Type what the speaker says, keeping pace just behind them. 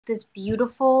this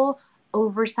beautiful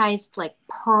oversized like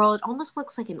pearl. It almost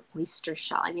looks like an oyster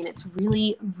shell. I mean, it's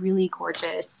really, really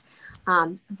gorgeous.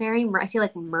 I feel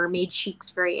like mermaid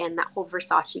chic's very in. That whole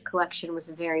Versace collection was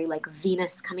very like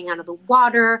Venus coming out of the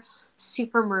water,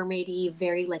 super mermaidy,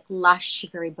 very like lush,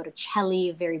 very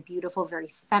Botticelli, very beautiful,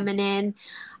 very feminine.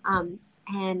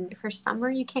 And for summer,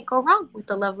 you can't go wrong with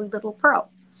the lovely little pearl.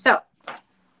 So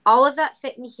all of that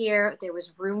fit in here. There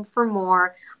was room for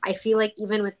more. I feel like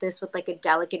even with this, with like a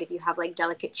delicate, if you have like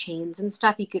delicate chains and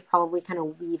stuff, you could probably kind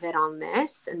of weave it on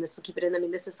this, and this will keep it in. I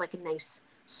mean, this is like a nice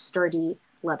sturdy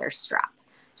leather strap.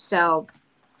 So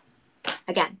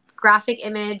again, graphic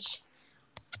image.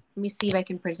 Let me see if I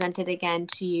can present it again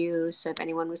to you. So if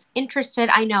anyone was interested,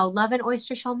 I know, love an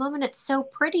oyster shell moment. It's so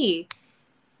pretty.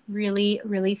 Really,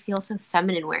 really feel so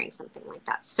feminine wearing something like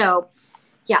that. So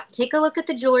yeah, take a look at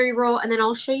the jewelry roll, and then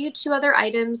I'll show you two other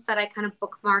items that I kind of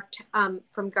bookmarked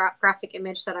from graphic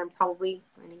image that I'm probably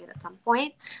going to get at some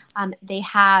point. They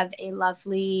have a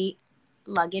lovely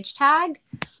luggage tag.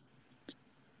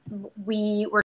 We were